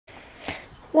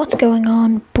What's going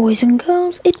on, boys and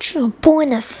girls? It's your boy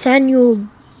Nathaniel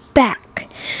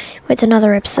back with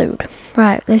another episode.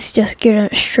 Right, let's just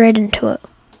get straight into it.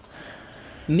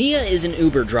 Mia is an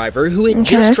Uber driver who had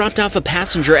just dropped off a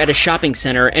passenger at a shopping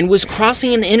center and was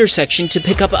crossing an intersection to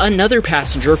pick up another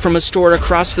passenger from a store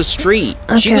across the street.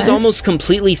 She was almost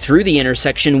completely through the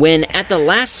intersection when, at the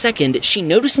last second, she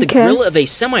noticed the grill of a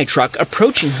semi-truck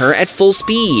approaching her at full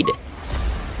speed.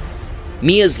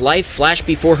 Mia's life flashed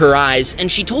before her eyes,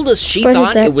 and she told us she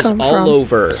thought it was all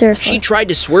over. Seriously. She tried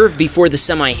to swerve before the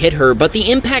semi hit her, but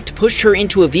the impact pushed her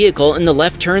into a vehicle in the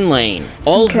left turn lane.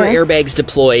 All her airbags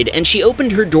deployed, and she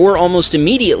opened her door almost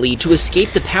immediately to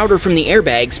escape the powder from the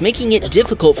airbags, making it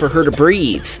difficult for her to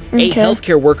breathe. A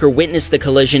healthcare worker witnessed the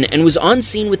collision and was on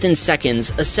scene within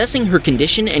seconds, assessing her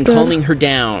condition and calming her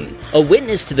down. A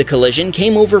witness to the collision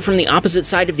came over from the opposite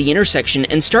side of the intersection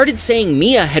and started saying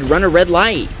Mia had run a red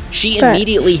light. She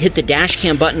immediately hit the dash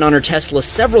cam button on her Tesla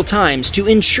several times to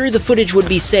ensure the footage would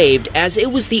be saved, as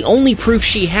it was the only proof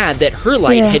she had that her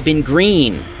light had been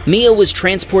green. Mia was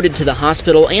transported to the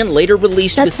hospital and later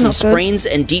released with some sprains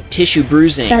and deep tissue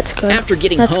bruising. After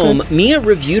getting home, Mia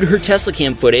reviewed her Tesla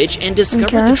cam footage and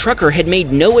discovered the trucker had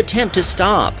made no attempt to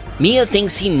stop. Mia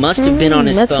thinks he must have been on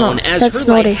his phone, as her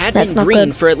light had been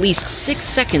green for at least 6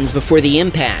 seconds before the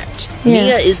impact.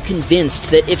 Mia is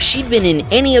convinced that if she'd been in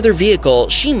any other vehicle,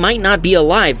 she might not be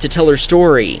alive to tell her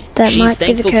story. She's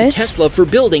thankful to Tesla for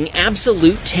building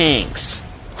absolute tanks.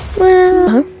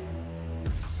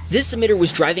 This emitter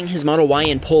was driving his Model Y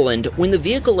in Poland when the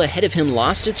vehicle ahead of him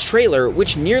lost its trailer,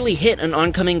 which nearly hit an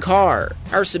oncoming car.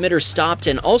 Our submitter stopped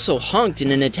and also honked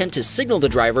in an attempt to signal the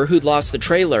driver who'd lost the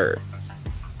trailer.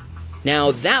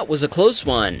 Now that was a close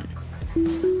one.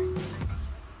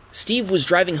 Steve was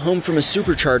driving home from a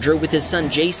supercharger with his son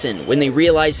Jason when they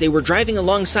realized they were driving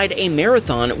alongside a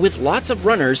marathon with lots of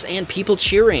runners and people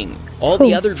cheering. All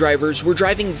the other drivers were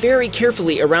driving very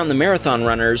carefully around the marathon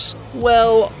runners.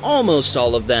 Well, almost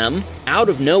all of them. Out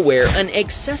of nowhere, an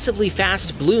excessively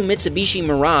fast blue Mitsubishi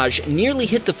Mirage nearly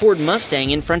hit the Ford Mustang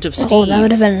in front of Steve. Oh, that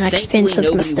would have been an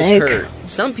expensive mistake. Was hurt.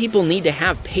 Some people need to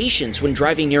have patience when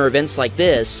driving near events like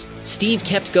this. Steve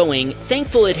kept going,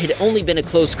 thankful it had only been a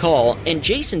close call, and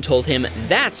Jason told him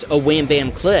that's a wham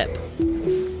bam clip.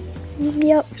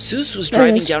 Soos was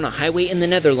driving down a highway in the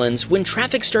Netherlands when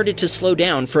traffic started to slow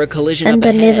down for a collision up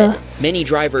ahead. Many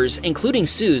drivers, including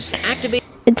Soos, activated—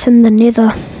 It's in the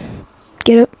nether.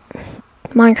 Get it?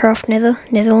 Minecraft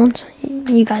Netherlands.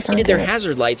 You guys don't get their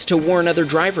hazard lights to warn other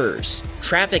drivers.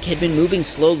 Traffic had been moving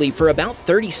slowly for about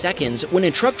 30 seconds when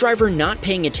a truck driver not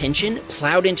paying attention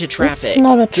plowed into traffic. It's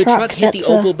not a truck, the truck hit the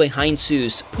Opel behind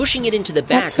Soos, pushing it into the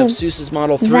back of Soos's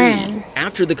Model 3.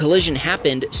 After the collision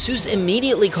happened, Soos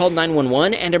immediately called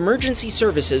 911 and emergency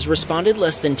services responded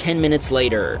less than 10 minutes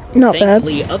later.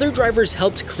 Thankfully, other drivers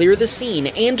helped clear the scene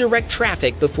and direct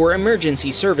traffic before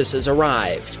emergency services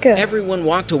arrived. Everyone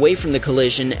walked away from the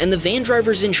collision and the van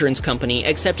driver's insurance company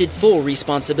accepted full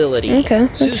responsibility.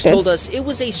 Soos told us it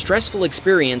was a stressful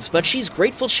experience, but she's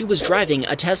grateful she was driving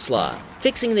a Tesla.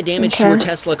 Fixing the damage to her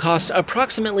Tesla cost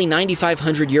approximately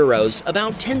 9,500 euros,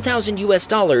 about $10,000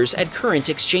 US at current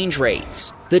exchange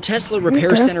rates. The Tesla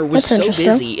repair center was so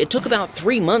busy, it took about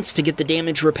 3 months to get the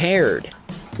damage repaired.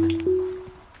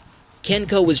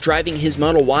 Kenko was driving his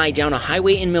Model Y down a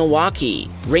highway in Milwaukee.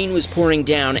 Rain was pouring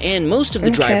down and most of the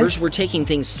drivers were taking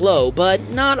things slow, but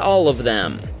not all of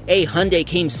them. A Hyundai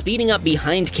came speeding up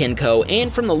behind Kenko,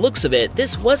 and from the looks of it,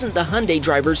 this wasn't the Hyundai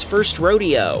driver's first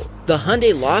rodeo. The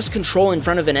Hyundai lost control in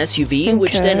front of an SUV,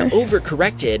 which then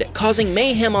overcorrected, causing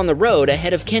mayhem on the road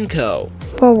ahead of Kenko.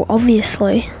 Well,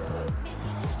 obviously.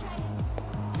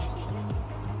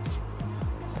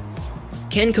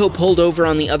 Kenko pulled over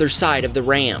on the other side of the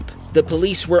ramp. The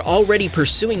police were already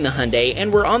pursuing the Hyundai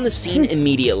and were on the scene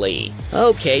immediately.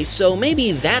 Okay, so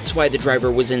maybe that's why the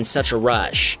driver was in such a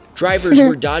rush. Drivers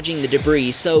were dodging the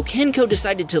debris, so Kenko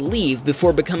decided to leave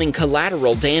before becoming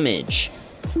collateral damage.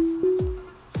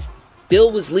 Bill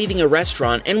was leaving a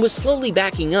restaurant and was slowly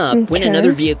backing up when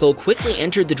another vehicle quickly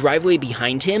entered the driveway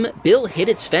behind him. Bill hit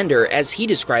its fender, as he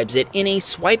describes it, in a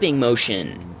swiping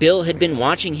motion. Bill had been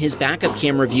watching his backup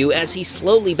camera view as he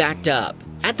slowly backed up.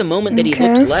 At the moment that he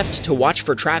looked left to watch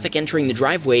for traffic entering the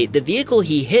driveway, the vehicle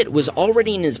he hit was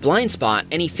already in his blind spot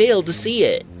and he failed to see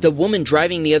it. The woman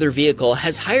driving the other vehicle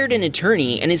has hired an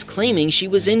attorney and is claiming she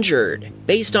was injured.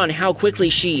 Based on how quickly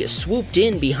she swooped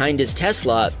in behind his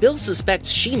Tesla, Bill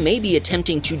suspects she may be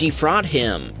attempting to defraud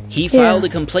him. He filed a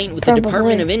complaint with the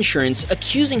Department of Insurance,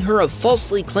 accusing her of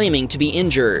falsely claiming to be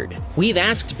injured. We've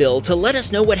asked Bill to let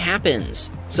us know what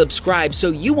happens. Subscribe so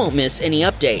you won't miss any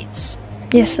updates.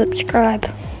 Yes, subscribe.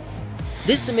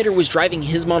 This submitter was driving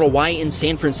his Model Y in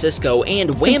San Francisco,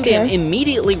 and Wham Bam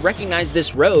immediately recognized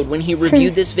this road when he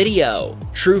reviewed this video.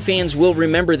 True fans will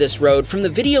remember this road from the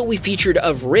video we featured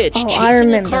of Rich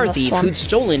chasing a car thief who'd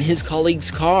stolen his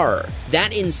colleague's car.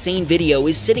 That insane video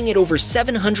is sitting at over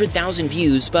 700,000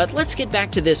 views, but let's get back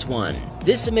to this one.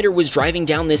 This submitter was driving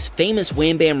down this famous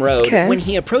Wham Bam road when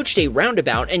he approached a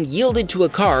roundabout and yielded to a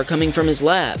car coming from his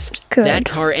left. That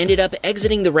car ended up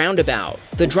exiting the roundabout.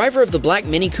 The driver of the black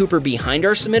Mini Cooper behind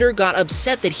our submitter got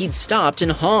upset that he'd stopped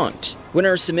and honked. When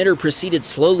our submitter proceeded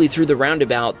slowly through the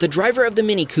roundabout, the driver of the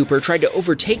Mini Cooper tried to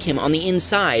overtake him on the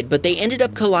inside, but they ended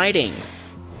up colliding.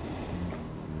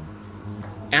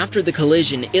 After the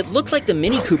collision, it looked like the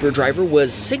Mini Cooper driver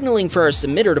was signaling for our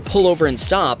submitter to pull over and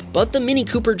stop, but the Mini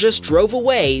Cooper just drove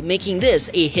away, making this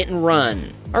a hit and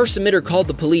run. Our submitter called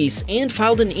the police and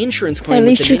filed an insurance claim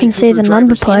with the Mini Cooper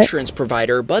driver's insurance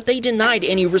provider, but they denied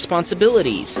any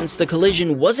responsibility since the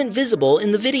collision wasn't visible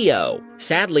in the video.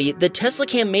 Sadly, the Tesla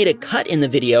cam made a cut in the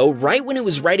video right when it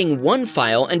was writing one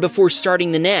file and before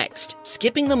starting the next,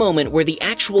 skipping the moment where the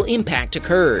actual impact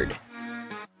occurred.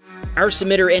 Our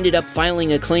submitter ended up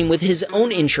filing a claim with his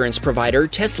own insurance provider,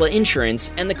 Tesla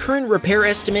Insurance, and the current repair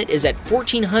estimate is at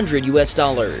 $1,400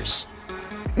 US.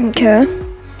 Okay.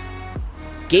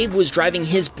 Gabe was driving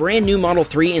his brand new Model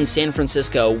 3 in San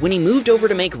Francisco when he moved over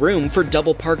to make room for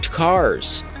double-parked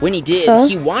cars. When he did,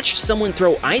 he watched someone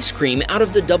throw ice cream out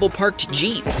of the double-parked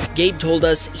Jeep. Gabe told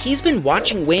us he's been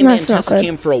watching Wham Bam Tesla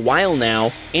Cam for a while now,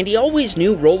 and he always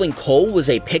knew rolling coal was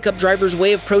a pickup driver's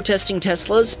way of protesting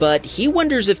Teslas, but he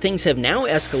wonders if things have now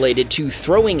escalated to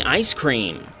throwing ice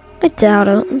cream. I doubt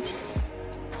it.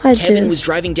 Kevin was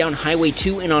driving down Highway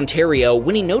 2 in Ontario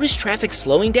when he noticed traffic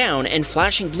slowing down and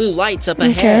flashing blue lights up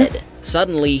ahead.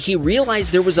 Suddenly, he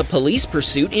realized there was a police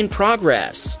pursuit in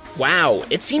progress. Wow,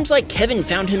 it seems like Kevin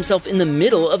found himself in the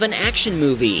middle of an action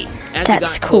movie. As he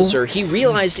got closer, he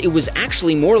realized it was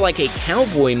actually more like a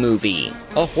cowboy movie.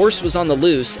 A horse was on the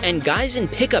loose, and guys in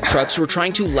pickup trucks were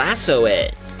trying to lasso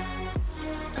it.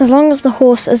 As long as the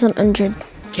horse isn't injured.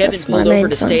 Kevin pulled over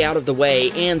to stay out of the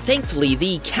way, and thankfully,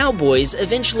 the cowboys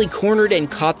eventually cornered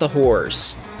and caught the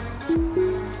horse.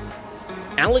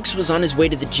 Alex was on his way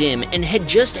to the gym and had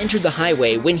just entered the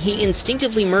highway when he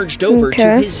instinctively merged over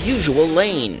to his usual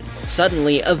lane.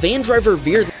 Suddenly, a van driver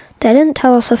veered They didn't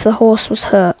tell us if the horse was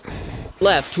hurt.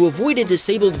 Left to avoid a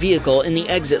disabled vehicle in the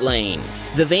exit lane.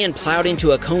 The van plowed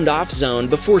into a coned-off zone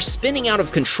before spinning out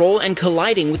of control and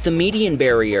colliding with the median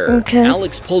barrier.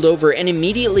 Alex pulled over and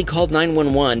immediately called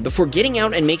 911 before getting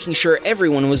out and making sure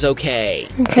everyone was okay.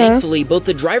 Thankfully, both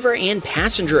the driver and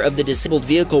passenger of the disabled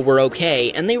vehicle were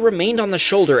okay, and they remained on the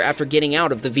shoulder after getting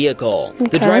out of the vehicle.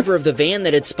 The driver of the van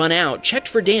that had spun out checked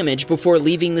for damage before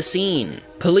leaving the scene.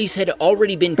 Police had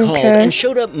already been called and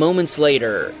showed up moments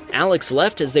later. Alex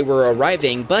left as they were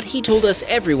arriving, but he told us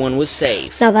everyone was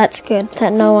safe. Now that's good.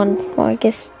 That no one, well, I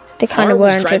guess they kind of were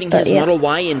injured, driving his Model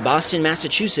Y in Boston,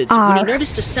 Massachusetts when he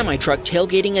noticed a semi-truck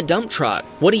tailgating a dump truck.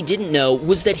 What he didn't know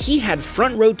was that he had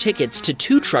front row tickets to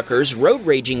two truckers road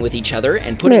raging with each other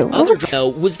and putting other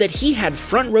was that he had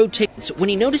front row tickets when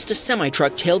he noticed a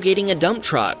semi-truck tailgating a dump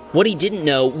truck. What he didn't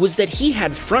know was that he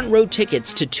had front row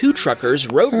tickets to two truckers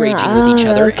road raging with each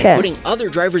other and putting other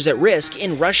drivers at risk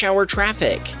in rush hour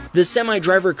traffic. The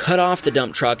semi-driver cut off the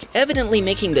dump truck, evidently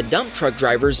making the dump truck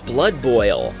driver's blood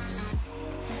boil.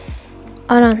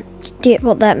 I don't get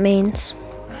what that means.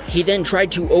 He then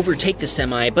tried to overtake the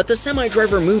semi, but the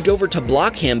semi-driver moved over to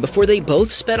block him before they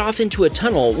both sped off into a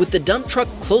tunnel with the dump truck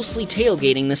closely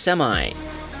tailgating the semi.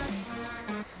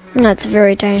 That's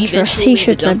very dangerous. He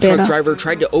should know better. The dump truck driver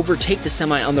tried to overtake the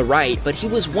semi on the right, but he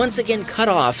was once again cut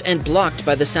off and blocked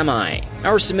by the semi.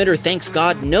 Our submitter thanks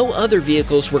God no other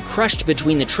vehicles were crushed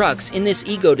between the trucks in this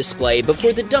ego display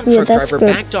before the dump truck driver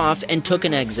backed off and took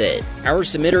an exit. Our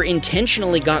submitter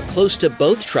intentionally got close to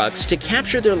both trucks to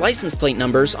capture their license plate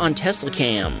numbers on Tesla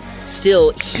Cam. Still,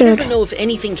 he doesn't know if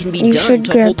anything can be done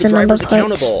to hold the drivers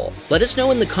accountable. Let us know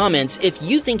in the comments if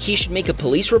you think he should make a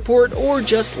police report or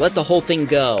just let the whole thing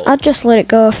go. I'd just let it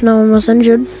go if no one was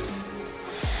injured.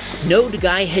 Node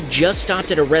Guy had just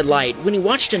stopped at a red light when he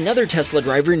watched another Tesla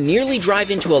driver nearly drive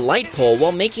into a light pole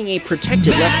while making a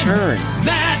protected left turn.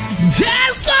 That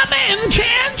Tesla man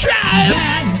can't drive.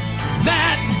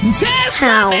 That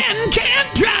Tesla man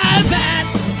can't drive.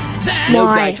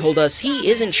 Node Guy told us he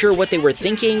isn't sure what they were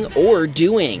thinking or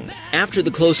doing. After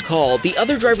the close call, the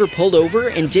other driver pulled over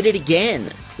and did it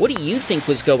again. What do you think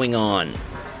was going on?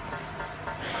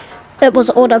 It was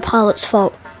autopilot's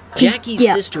fault. Jackie's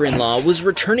sister-in-law was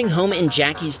returning home in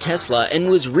Jackie's Tesla and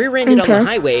was rear-ended on the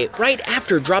highway right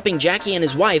after dropping Jackie and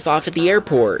his wife off at the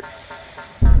airport.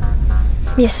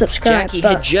 Yeah, subscribe. Jackie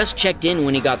had just checked in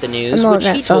when he got the news, which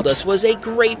he told us was a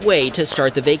great way to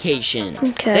start the vacation.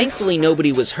 Okay. Thankfully,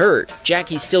 nobody was hurt.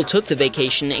 Jackie still took the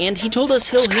vacation, and he told us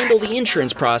he'll handle the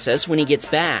insurance process when he gets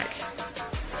back.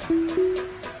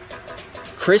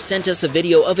 Chris sent us a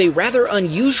video of a rather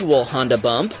unusual Honda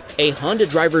bump. A Honda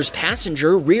driver's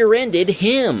passenger rear-ended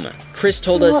him. Chris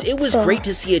told us it was great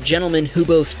to see a gentleman who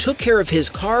both took care of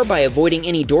his car by avoiding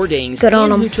any door dings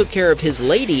and who took care of his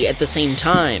lady at the same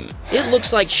time. It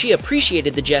looks like she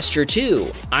appreciated the gesture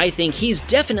too. I think he's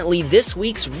definitely this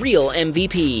week's real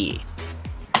MVP.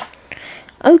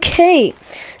 Okay,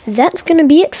 that's gonna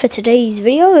be it for today's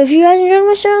video. If you guys enjoyed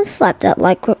my show, slap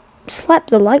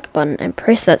the like button and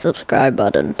press that subscribe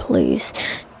button, please.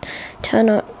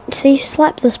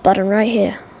 Slap this button right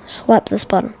here. Slap this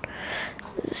button.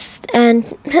 And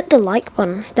hit the like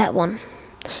button, that one.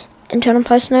 And turn on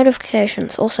post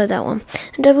notifications, also that one.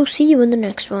 And I will see you in the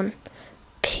next one.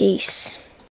 Peace.